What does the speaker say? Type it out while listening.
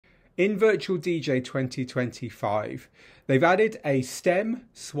In VirtualDJ 2025, they've added a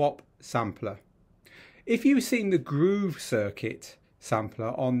StemSwap Sampler. If you've seen the Groove Circuit sampler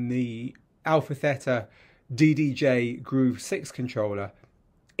on the AlphaTheta DDJ-GRV6 controller,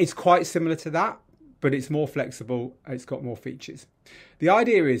 it's quite similar to that, but it's more flexible, it's got more features. The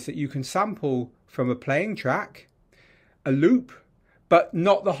idea is that you can sample from a playing track, a loop, but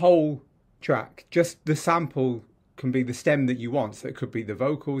not the whole track, just the sample can be the stem that you want. So it could be the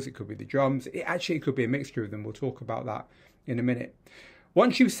vocals, it could be the drums, it could be a mixture of them. We'll talk about that in a minute.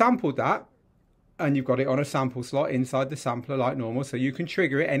 Once you've sampled that, and you've got it on a sample slot inside the sampler like normal, so you can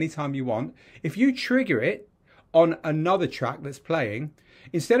trigger it anytime you want. If you trigger it on another track that's playing,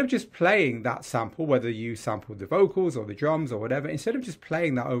 instead of just playing that sample, whether you sampled the vocals or the drums or whatever, instead of just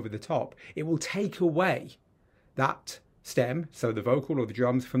playing that over the top, it will take away that stem, so the vocal or the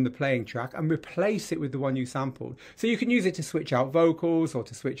drums from the playing track, and replace it with the one you sampled. So you can use it to switch out vocals or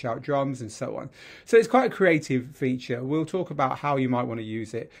to switch out drums and so on. So it's quite a creative feature. We'll talk about how you might want to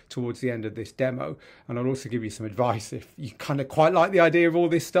use it towards the end of this demo, and I'll also give you some advice if you kind of quite like the idea of all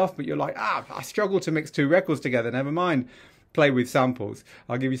this stuff, but you're like, I struggle to mix two records together, never mind play with samples.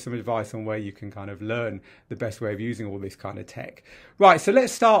 I'll give you some advice on where you can kind of learn the best way of using all this kind of tech. Right, so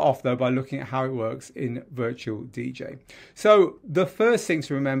let's start off though by looking at how it works in VirtualDJ. So the first thing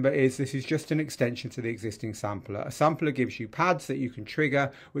to remember is this is just an extension to the existing sampler. A sampler gives you pads that you can trigger,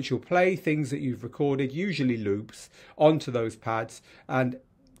 which will play things that you've recorded, usually loops, onto those pads and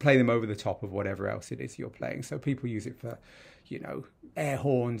play them over the top of whatever else it is you're playing. So people use it for, you know, air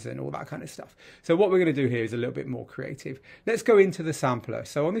horns and all that kind of stuff. So what we're going to do here is a little bit more creative. Let's go into the sampler.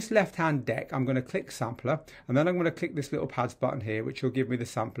 So on this left hand deck, I'm going to click sampler, and then I'm going to click this little pads button here, which will give me the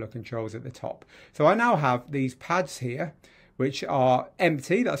sampler controls at the top. So I now have these pads here, which are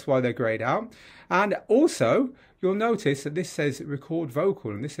empty. That's why they're grayed out. And also you'll notice that this says record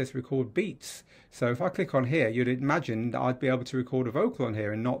vocal and this says record beats. So if I click on here, you'd imagine that I'd be able to record a vocal on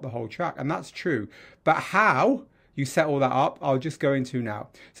here and not the whole track. And that's true. But how you set all that up, I'll just go into now.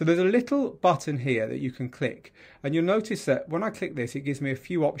 So there's a little button here that you can click, and you'll notice that when I click this, it gives me a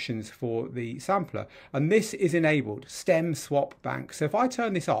few options for the sampler, and this is enabled, StemSwap Bank. So if I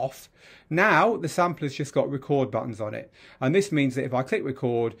turn this off, now the sampler's just got record buttons on it, and this means that if I click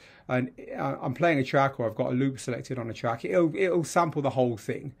record and I'm playing a track or I've got a loop selected on a track, it'll sample the whole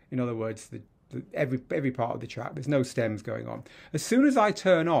thing. In other words, every part of the track. There's no stems going on. As soon as I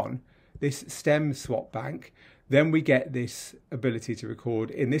turn on this StemSwap Bank, then we get this ability to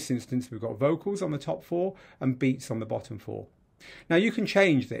record. In this instance, we've got vocals on the top 4 and beats on the bottom 4. Now you can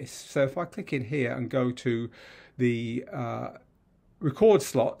change this. So if I click in here and go to the record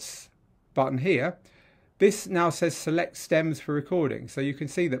slots button here, this now says select stems for recording. So you can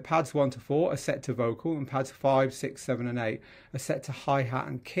see that pads 1 to 4 are set to vocal, and pads 5, 6, 7 and 8 are set to hi-hat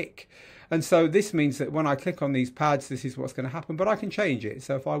and kick. And so this means that when I click on these pads, this is what's going to happen, but I can change it.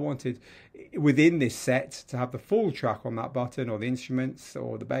 So if I wanted within this set to have the full track on that button, or the instruments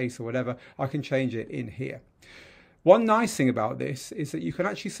or the bass or whatever, I can change it in here. One nice thing about this is that you can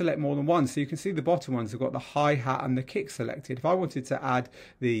actually select more than one. So you can see the bottom ones have got the hi-hat and the kick selected. If I wanted to add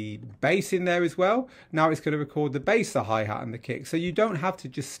the bass in there as well, now it's going to record the bass, the hi-hat and the kick. So you don't have to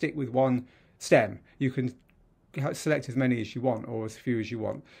just stick with one stem. You can select as many as you want, or as few as you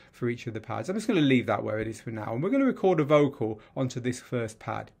want for each of the pads. I'm just going to leave that where it is for now, and we're going to record a vocal onto this first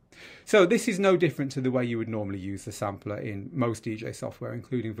pad. So this is no different to the way you would normally use the sampler in most DJ software,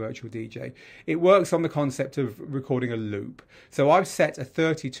 including VirtualDJ. It works on the concept of recording a loop. So I've set a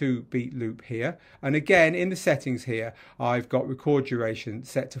 32 beat loop here, and again in the settings here I've got record duration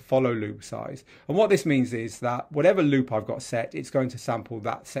set to follow loop size. And what this means is that whatever loop I've got set, it's going to sample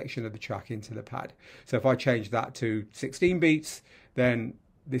that section of the track into the pad. So if I change that to 16 beats, then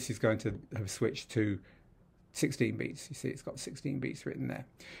this is going to have switched to 16 beats. You see it's got 16 beats written there.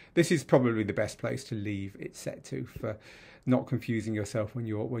 This is probably the best place to leave it set to for not confusing yourself when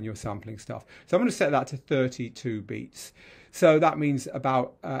you're sampling stuff. So I'm going to set that to 32 beats. So that means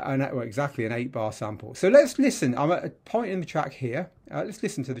about exactly an 8-bar sample. So let's listen. I'm at a point in the track here. Let's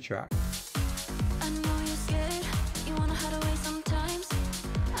listen to the track.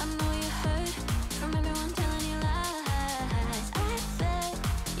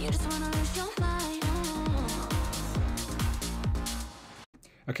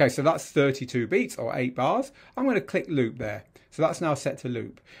 Okay, so that's 32 beats or 8 bars. I'm going to click loop there. So that's now set to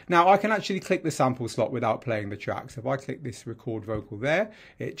loop. Now I can actually click the sample slot without playing the track. So if I click this record vocal there,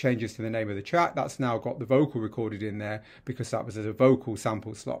 it changes to the name of the track. That's now got the vocal recorded in there because that was as a vocal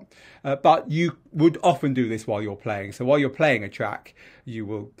sample slot. But you would often do this while you're playing. So while you're playing a track, you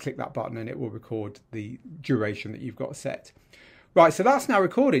will click that button and it will record the duration that you've got set. Right, so that's now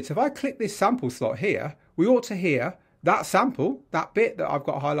recorded. So if I click this sample slot here, we ought to hear that sample, that bit that I've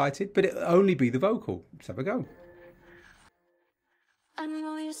got highlighted, but it'll only be the vocal. Let's have a go. I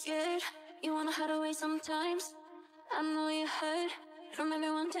know you're scared, you wanna hide away sometimes. I know you hurt from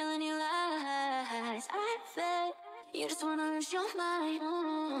everyone telling you lies. I bet you just wanna lose your mind.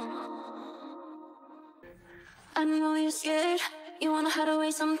 I know you're scared, you wanna hide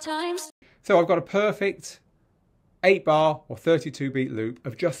away sometimes. So I've got a perfect 8-bar or 32-beat loop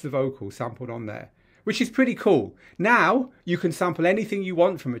of just the vocal sampled on there, which is pretty cool. Now you can sample anything you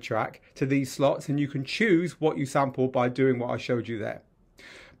want from a track to these slots, and you can choose what you sample by doing what I showed you there.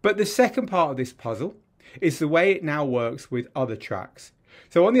 But the second part of this puzzle is the way it now works with other tracks.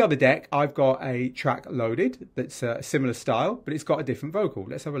 So on the other deck, I've got a track loaded that's a similar style, but it's got a different vocal.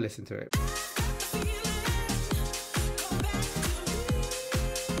 Let's have a listen to it.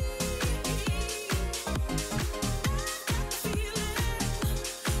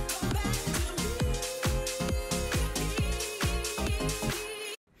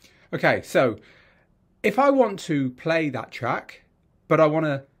 Okay, so if I want to play that track, but I want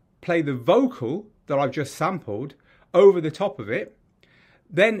to play the vocal that I've just sampled over the top of it,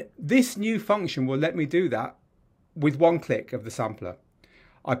 then this new function will let me do that with one click of the sampler.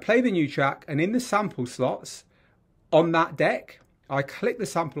 I play the new track, and in the sample slots on that deck, I click the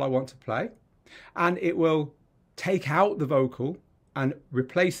sample I want to play, and it will take out the vocal and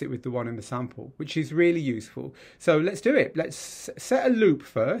replace it with the one in the sample, which is really useful. So let's do it. Let's set a loop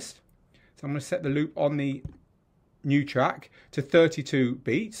first. So I'm going to set the loop on the new track to 32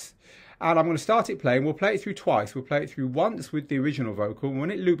 beats, and I'm going to start it playing. We'll play it through twice. We'll play it through once with the original vocal, and when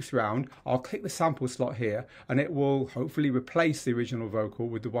it loops round, I'll click the sample slot here, and it will hopefully replace the original vocal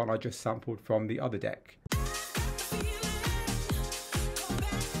with the one I just sampled from the other deck.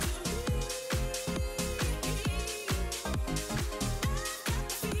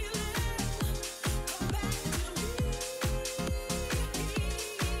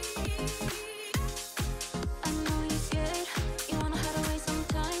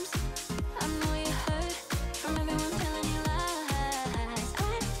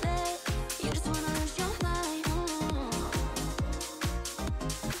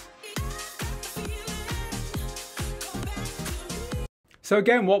 So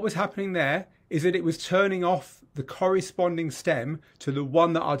again, what was happening there is that it was turning off the corresponding stem to the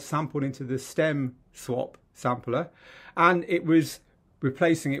one that I'd sampled into the StemSwap sampler, and it was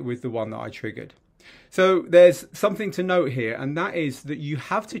replacing it with the one that I triggered. So there's something to note here, and that is that you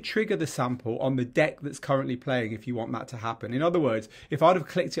have to trigger the sample on the deck that's currently playing if you want that to happen. In other words, if I'd have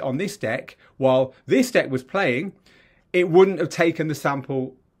clicked it on this deck while this deck was playing, it wouldn't have taken the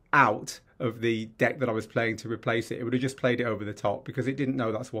sample out of the deck that I was playing to replace it. It would have just played it over the top because it didn't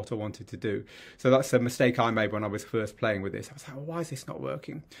know that's what I wanted to do. So that's a mistake I made when I was first playing with this. I was like, well, why is this not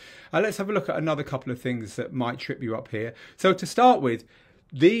working? Let's have a look at another couple of things that might trip you up here. So to start with,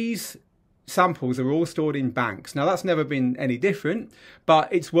 these samples are all stored in banks. Now that's never been any different, but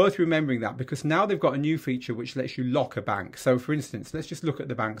it's worth remembering that because now they've got a new feature which lets you lock a bank. So for instance, let's just look at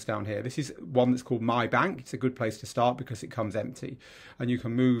the banks down here. This is one that's called My Bank. It's a good place to start because it comes empty, and you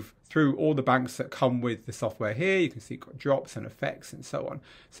can move through all the banks that come with the software here. You can see you've got drops and effects and so on,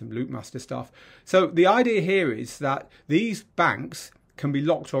 some Loopmaster stuff. So the idea here is that these banks can be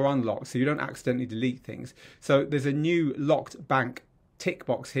locked or unlocked so you don't accidentally delete things. So there's a new locked bank tick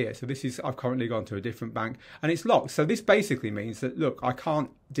box here. So this is, I've currently gone to a different bank and it's locked. So this basically means that, look, I can't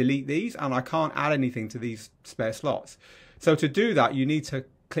delete these and I can't add anything to these spare slots. So to do that, you need to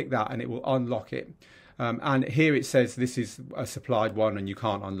click that and it will unlock it. And here it says this is a supplied one and you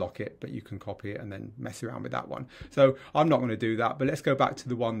can't unlock it, but you can copy it and then mess around with that one. So I'm not going to do that, but let's go back to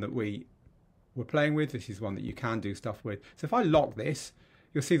the one that we were playing with. This is one that you can do stuff with. So if I lock this,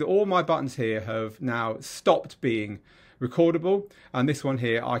 you'll see that all my buttons here have now stopped being recordable, and this one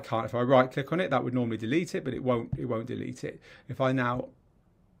here I can't. If I right click on it, that would normally delete it, but it won't delete it. If I now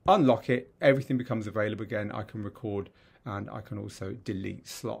unlock it, everything becomes available again. I can record and I can also delete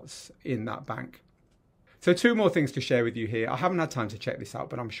slots in that bank. So two more things to share with you here. I haven't had time to check this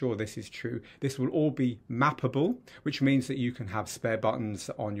out, but I'm sure this is true. This will all be mappable, which means that you can have spare buttons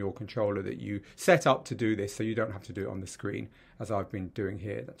on your controller that you set up to do this, so you don't have to do it on the screen as I've been doing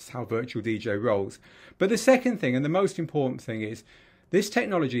here. That's how VirtualDJ rolls. But the second thing, and the most important thing, is this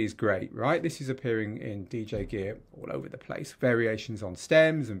technology is great, right? This is appearing in DJ gear all over the place. Variations on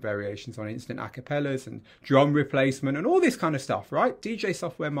stems and variations on instant acapellas and drum replacement and all this kind of stuff, right? DJ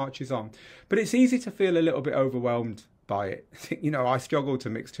software marches on. But it's easy to feel a little bit overwhelmed by it. You know, I struggle to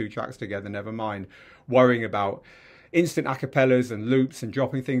mix two tracks together, never mind worrying about instant acapellas and loops and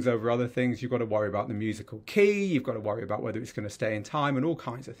dropping things over other things, you've got to worry about the musical key, you've got to worry about whether it's going to stay in time and all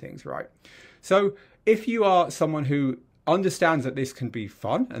kinds of things, right? So if you are someone who understands that this can be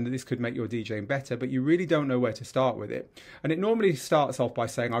fun and that this could make your DJing better, but you really don't know where to start with it. And it normally starts off by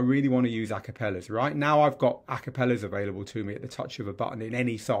saying, I really want to use acapellas, right? Now I've got acapellas available to me at the touch of a button in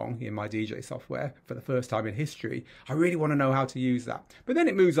any song in my DJ software for the first time in history. I really want to know how to use that. But then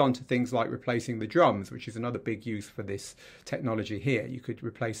it moves on to things like replacing the drums, which is another big use for this technology here. You could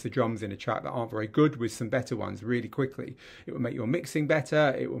replace the drums in a track that aren't very good with some better ones really quickly. It will make your mixing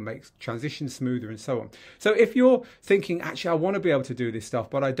better, it will make transitions smoother and so on. So if you're thinking, actually, I want to be able to do this stuff,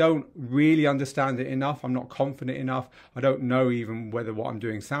 but I don't really understand it enough, I'm not confident enough, I don't know even whether what I'm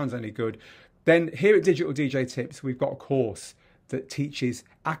doing sounds any good, then here at Digital DJ Tips, we've got a course that teaches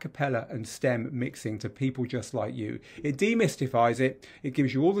a cappella and stem mixing to people just like you. It demystifies it, it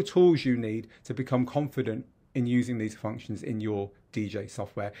gives you all the tools you need to become confident in using these functions in your DJ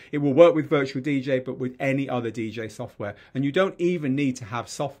software. It will work with VirtualDJ, but with any other DJ software. And you don't even need to have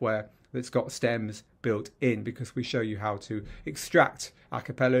software that's got stems built in, because we show you how to extract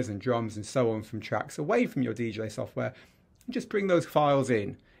acapellas and drums and so on from tracks away from your DJ software and just bring those files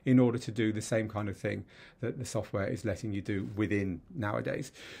in order to do the same kind of thing that the software is letting you do within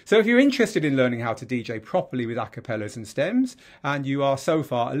nowadays. So if you're interested in learning how to DJ properly with acapellas and stems, and you are so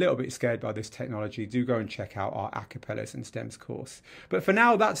far a little bit scared by this technology, do go and check out our acapellas and stems course. But for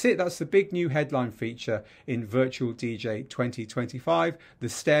now, that's it. That's the big new headline feature in VirtualDJ 2025, the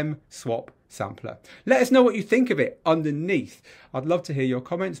StemSwap Sampler. Let us know what you think of it underneath. I'd love to hear your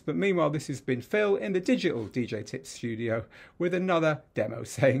comments, but meanwhile, this has been Phil in the Digital DJ Tips studio with another demo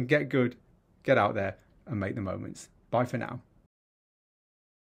saying, get good, get out there and make the moments. Bye for now.